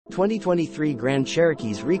2023 Grand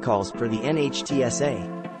Cherokees recalls per the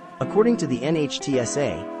NHTSA. According to the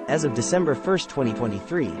NHTSA, as of December 1,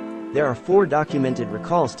 2023, there are 4 documented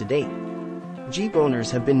recalls to date. Jeep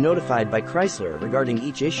owners have been notified by Chrysler regarding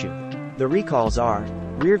each issue. The recalls are: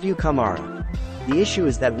 rearview camera. The issue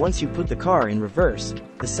is that once you put the car in reverse,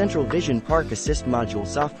 the Central Vision Park Assist module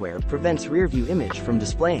software prevents rearview image from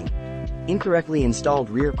displaying. Incorrectly installed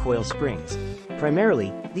rear coil springs.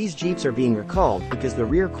 Primarily, these Jeeps are being recalled because the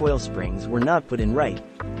rear coil springs were not put in right.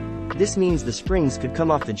 This means the springs could come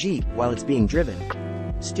off the Jeep while it's being driven.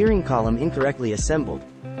 Steering column incorrectly assembled.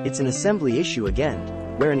 It's an assembly issue again,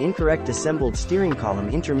 where an incorrect assembled steering column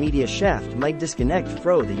intermediate shaft might disconnect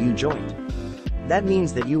from the U-joint. That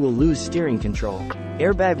means that you will lose steering control.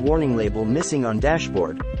 Airbag warning label missing on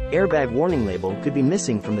dashboard. Airbag warning label could be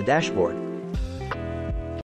missing from the dashboard.